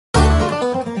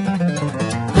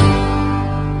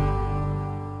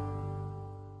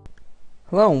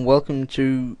Hello and welcome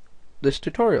to this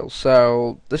tutorial.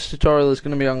 So this tutorial is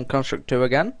going to be on Construct 2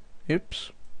 again.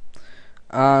 Oops.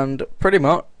 And pretty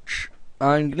much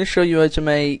I'm going to show you how to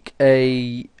make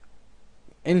a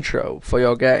intro for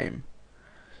your game.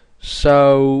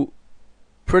 So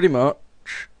pretty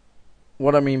much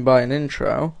what I mean by an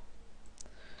intro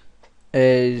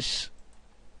is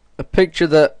a picture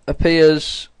that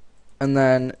appears and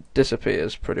then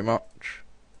disappears pretty much.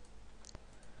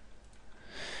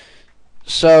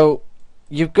 So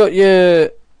you've got your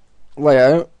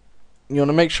layout. You want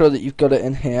to make sure that you've got it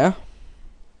in here.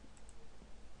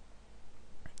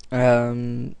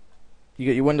 You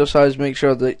get your window size. Make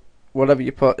sure that whatever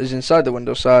you put is inside the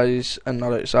window size and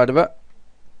not outside of it.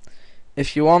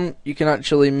 If you want, you can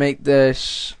actually make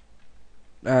this.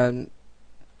 What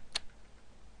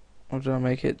did I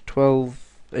make it?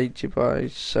 1280 by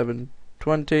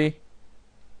 720.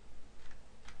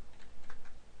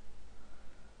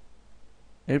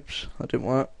 Oops, that didn't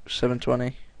work.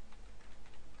 720.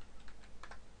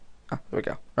 Ah, there we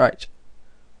go. Right.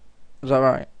 Is that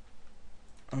right?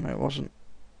 Oh no, it wasn't.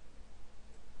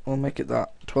 We'll make it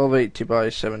that. 1280 by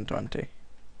 720.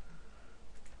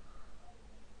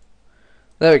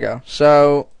 There we go.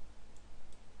 So,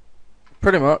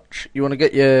 pretty much, you want to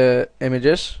get your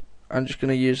images. I'm just going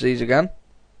to use these again.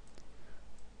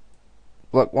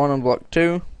 Block 1 and block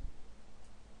 2.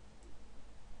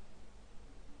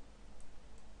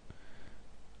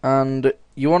 And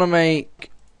you want to make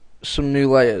some new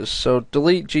layers, so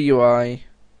delete GUI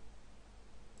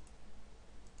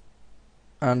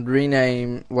and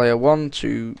rename layer 1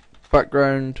 to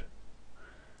background,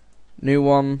 new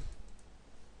one,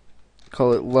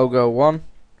 call it logo 1,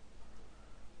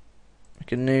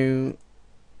 make a new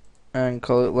and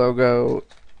call it logo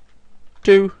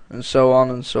 2, and so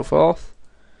on and so forth.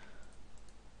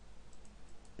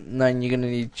 And then you're going to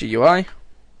need GUI.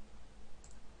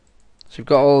 So you've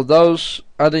got all of those.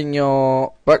 Add in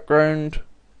your background.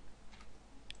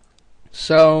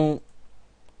 So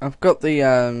I've got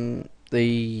the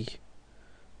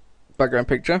background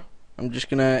picture. I'm just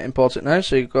gonna import it now.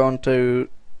 So you go on to,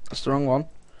 that's the wrong one.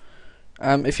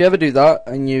 If you ever do that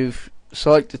and you've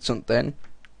selected something,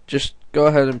 just go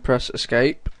ahead and press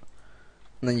escape,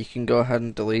 and then you can go ahead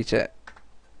and delete it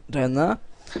down there.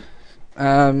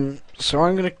 So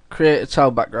I'm gonna create a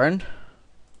tile background.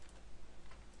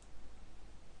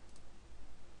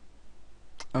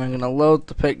 And I'm going to load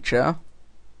the picture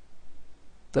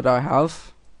that I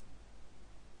have.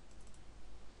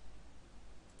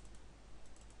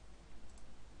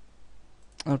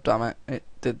 Oh damn it, it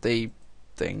did the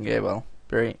thing, yeah well,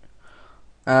 great.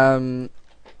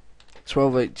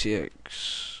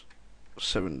 1280x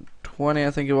 720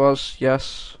 I think it was,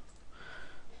 yes.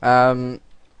 I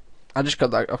just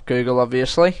got that off Google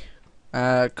obviously.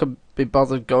 Could be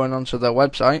bothered going onto their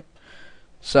website.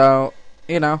 So,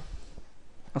 you know,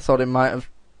 I thought it might have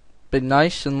been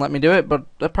nice and let me do it, but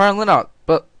apparently not.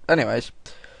 But anyways,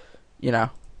 you know.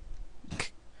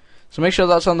 So make sure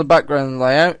that's on the background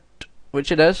layout, which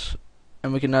it is,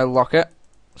 and we can now lock it,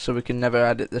 so we can never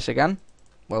edit this again.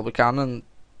 Well, we can, and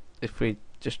if we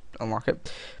just unlock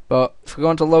it. But if we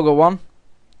go into logo 1,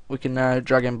 we can now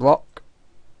drag in block.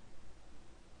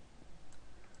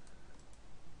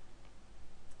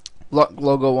 Lock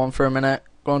logo 1 for a minute.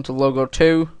 Go into logo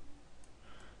 2.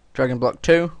 Drag in block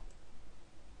 2.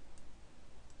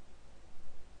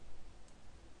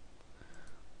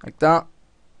 Like that.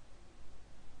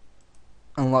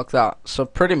 Unlock that. So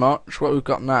pretty much what we've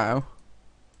got now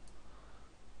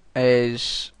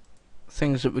is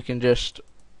things that we can just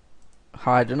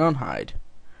hide and unhide.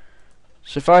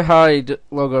 So if I hide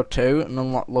logo 2 and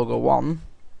unlock logo 1,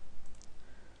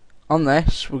 on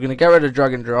this we're going to get rid of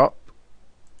drag and drop,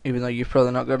 even though you've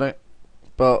probably not got it,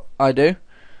 but I do.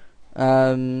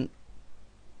 And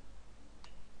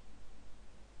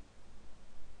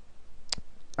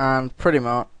pretty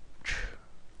much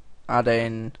add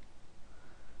in,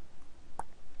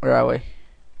 where are we?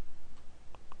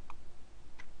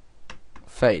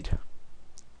 Fade.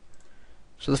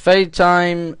 So the fade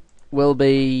time will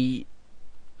be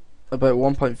about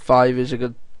 1.5 is a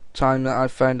good time that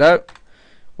I've found out.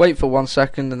 Wait for 1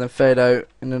 second and then fade out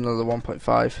in another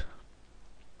 1.5.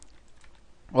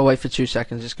 Or wait for 2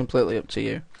 seconds, it's completely up to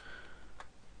you.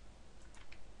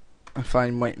 I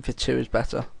find waiting for 2 is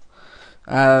better.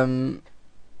 So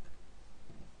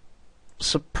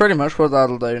pretty much what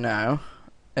that'll do now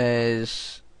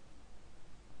is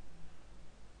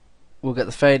we'll get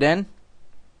the fade in,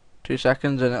 2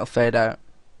 seconds, and it'll fade out.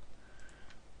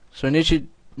 So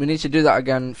we need to do that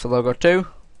again for logo 2.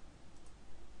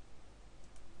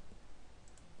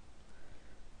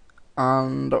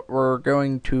 And we're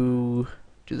going to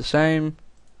do the same.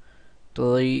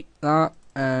 Delete that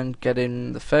and get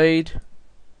in the fade.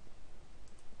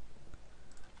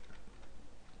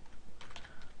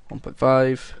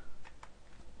 1.5,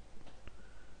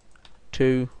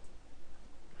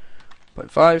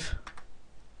 2.5.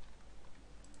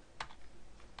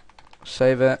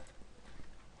 Save it.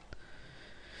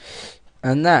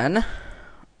 And then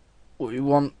we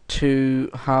want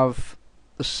to have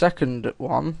the second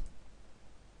one.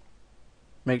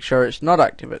 Make sure it's not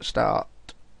active at start.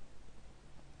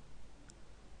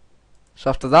 So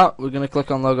after that, we're going to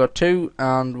click on logo 2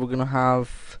 and we're going to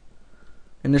have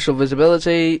initial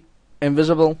visibility,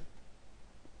 invisible.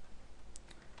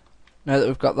 Now that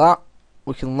we've got that,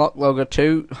 we can lock logo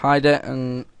 2, hide it,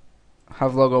 and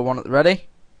have logo 1 at the ready.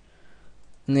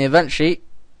 In the event sheet,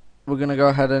 we're going to go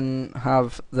ahead and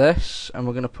have this, and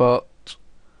we're going to put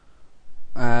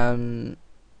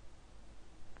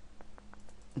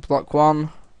block 1,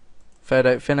 fade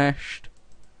out finished,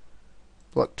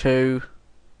 block 2,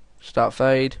 start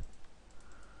fade.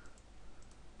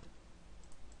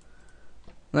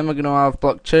 Then we're going to have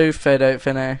block 2, fade out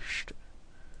finished,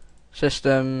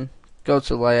 system, go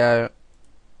to layout.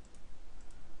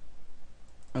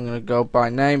 I'm going to go by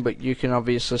name, but you can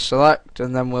obviously select,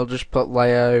 and then we'll just put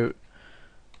layout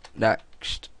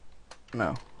next.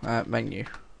 No, menu.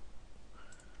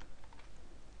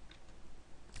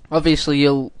 Obviously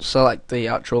you'll select the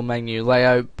actual menu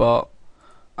layout, but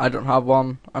I don't have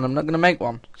one, and I'm not going to make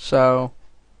one, so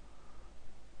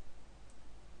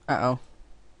okay,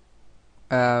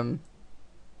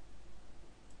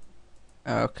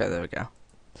 there we go.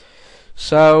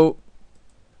 So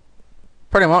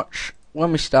pretty much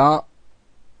when we start,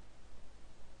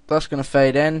 that's going to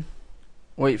fade in,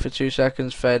 wait for 2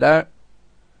 seconds, fade out.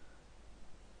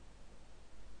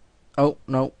 Oh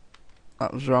no,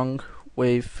 that was wrong,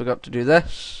 we forgot to do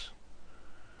this.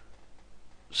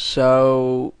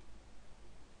 So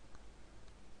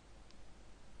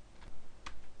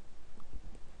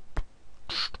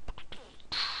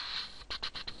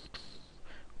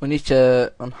we need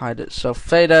to unhide it. So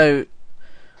fade out.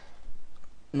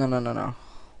 No.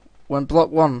 When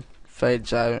block 1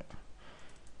 fades out,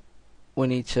 we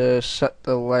need to set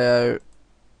the layout,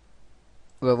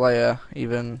 the layer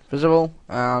even visible,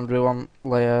 and we want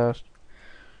layer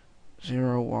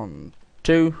 0, 1,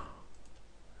 2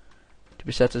 to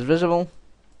be set as visible.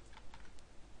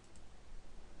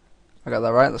 I got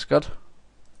that right, that's good.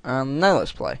 And now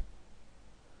let's play.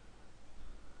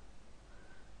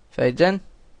 Fades in,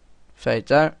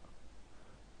 fades out,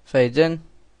 fades in,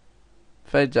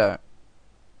 fades out.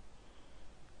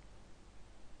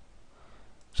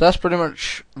 So that's pretty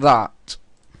much that.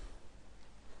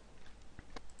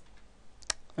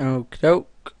 Okie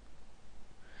doke.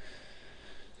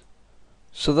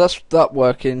 So that's that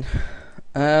working.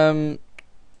 One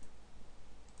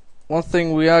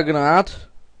thing we are going to add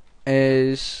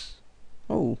is,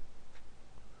 they've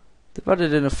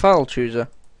added in a file chooser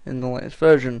in the latest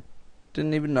version.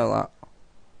 Didn't even know that.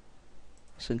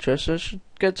 That's interesting. I should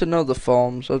get to know the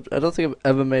forms. I don't think I've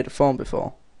ever made a form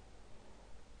before.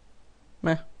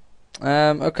 Meh.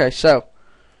 Okay, so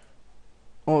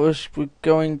what was we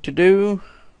going to do?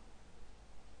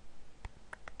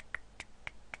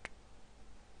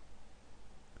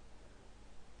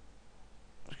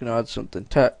 I was going to add something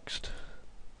text.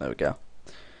 There we go.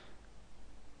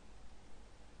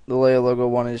 The layer logo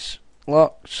 1 is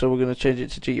locked, so we're going to change it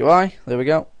to GUI. There we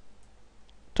go.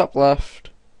 Top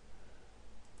left.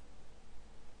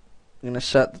 I'm going to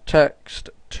set the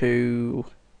text to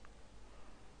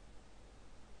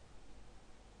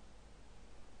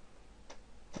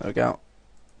there we go,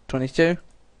 22.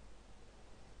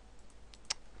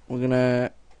 We're going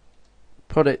to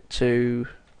put it to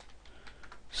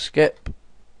skip.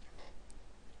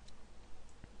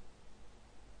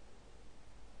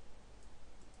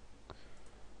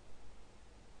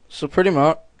 So pretty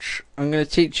much I'm going to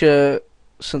teach you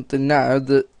something now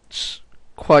that's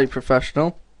quite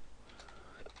professional.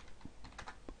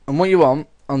 And what you want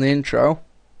on the intro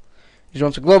is you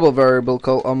want a global variable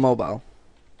called onMobile.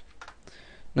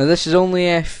 Now this is only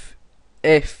if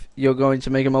you're going to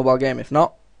make a mobile game. If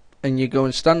not, and you're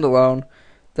going standalone,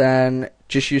 then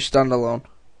just use standalone.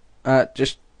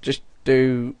 Just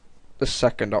do the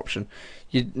second option.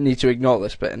 You need to ignore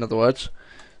this bit, in other words.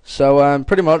 So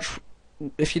pretty much,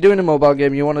 if you're doing a mobile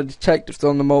game, you want to detect if they're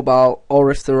on the mobile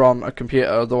or if they're on a computer.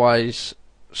 Otherwise,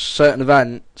 certain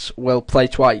events will play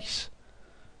twice.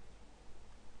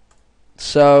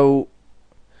 So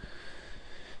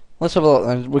let's have a look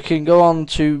then. We can go on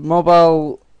to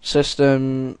mobile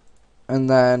system, and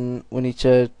then we need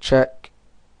to check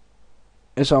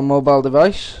it's on mobile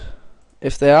device.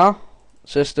 If they are,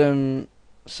 system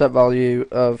set value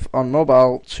of on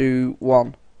mobile to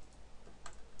 1.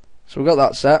 So we've got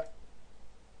that set.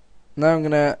 Now I'm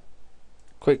gonna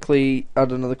quickly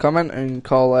add another comment and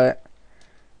call it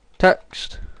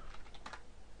text.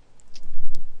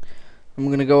 I'm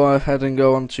gonna go ahead and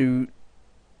go on to,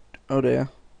 oh dear,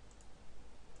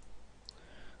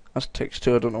 that's text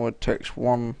 2. I don't know where text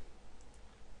 1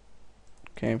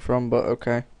 came from, but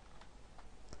okay.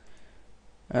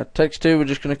 Text 2, we're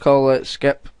just gonna call it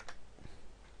skip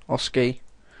or ski,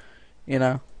 you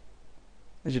know,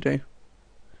 as you do.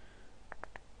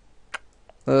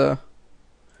 We're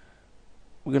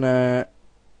gonna,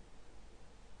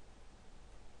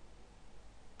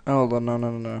 hold on,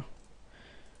 no.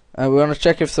 We want to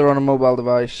check if they're on a mobile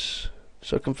device.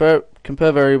 So compare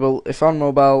variable. If on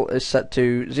mobile is set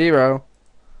to 0,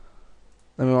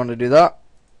 then we want to do that.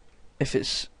 If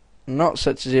it's not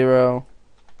set to 0,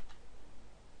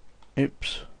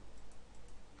 oops.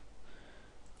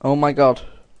 Oh my god.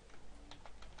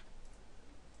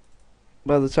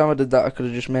 By the time I did that, I could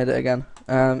have just made it again.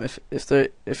 If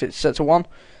it's set to 1,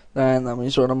 then that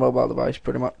means we're on a mobile device,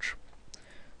 pretty much.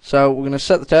 So we're going to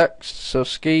set the text. So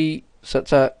ski set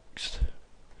text,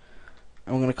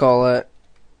 and we're going to call it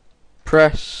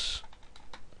press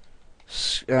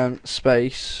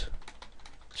space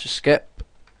to skip.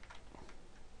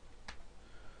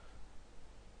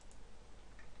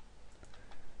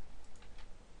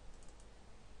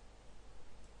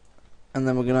 And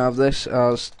then we're going to have this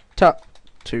as tap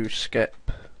to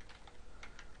skip.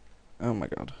 Oh my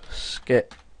god,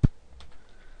 skip.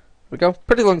 We go.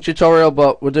 Pretty long tutorial,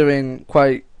 but we're doing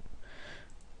quite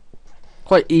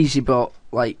easy but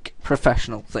like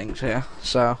professional things here,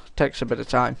 so it takes a bit of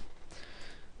time.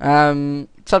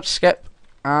 Tap to skip,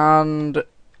 and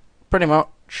pretty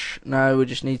much now we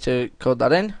just need to code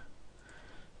that in.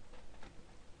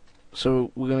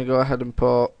 So we're going to go ahead and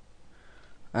put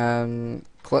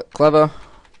clever ...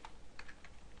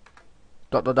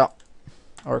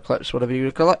 or Eclipse, whatever you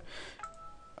would call it,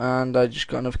 and I just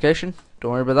got a notification.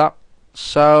 Don't worry about that.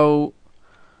 So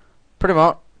pretty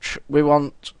much we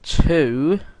want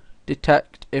to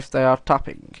detect if they are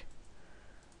tapping.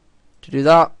 To do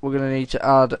that, we're going to need to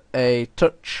add a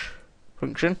touch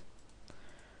function,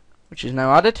 which is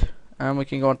now added, and we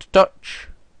can go on to touch,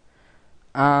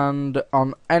 and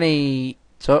on any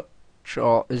touch,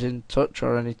 or is in touch,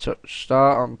 or any touch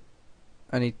start on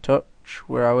any touch.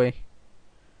 Where are we?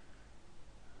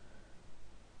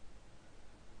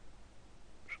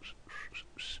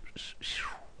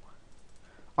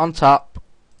 On tap.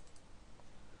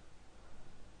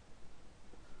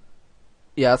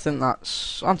 Yeah, I think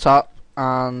that's on tap,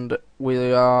 and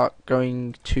we are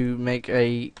going to make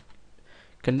a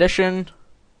condition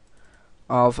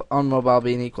of on mobile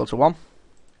being equal to 1.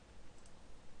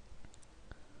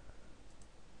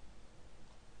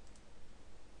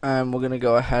 And we're going to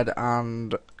go ahead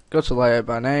and go to layout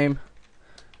by name,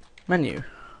 menu.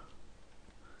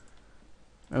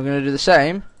 And we're going to do the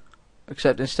same,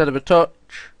 except instead of a touch,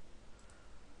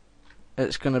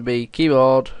 it's going to be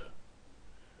keyboard,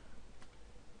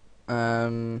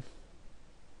 on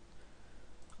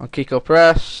keycode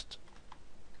pressed,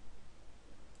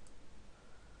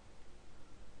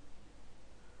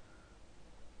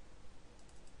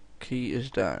 key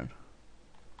is down.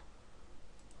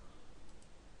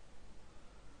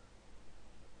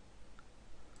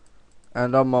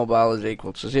 And on mobile is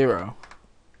equal to 0.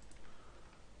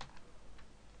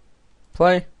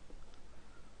 Play.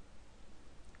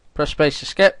 Press space to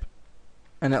skip,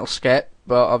 and it'll skip,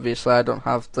 but obviously I don't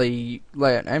have the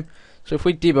layout name. So if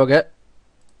we debug it,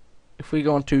 if we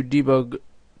go on to debug,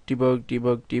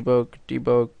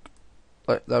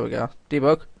 like, there we go,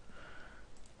 debug,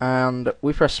 and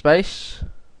we press space,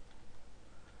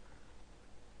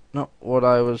 not what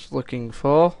I was looking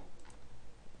for.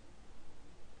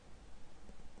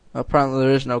 Apparently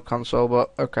there is no console,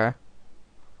 but okay.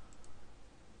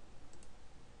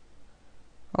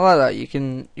 I like that. You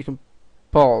can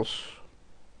pause.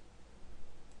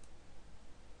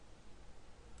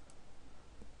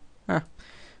 Yeah.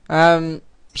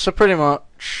 So pretty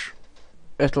much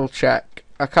it'll check.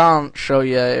 I can't show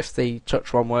you if the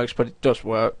touch one works, but it does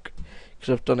work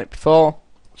because I've done it before.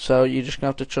 So you're just gonna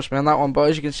have to trust me on that one. But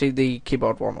as you can see, the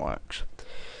keyboard one works.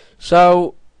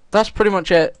 So that's pretty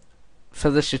much it for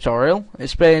this tutorial.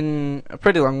 It's been a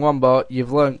pretty long one, but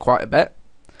you've learned quite a bit.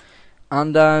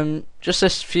 And just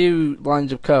this few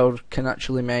lines of code can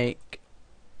actually make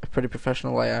a pretty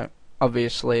professional layout.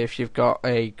 Obviously, if you've got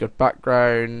a good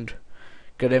background,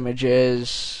 good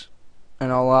images,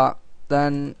 and all that,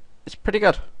 then it's pretty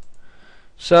good.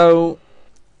 So,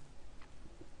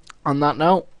 on that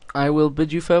note, I will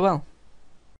bid you farewell.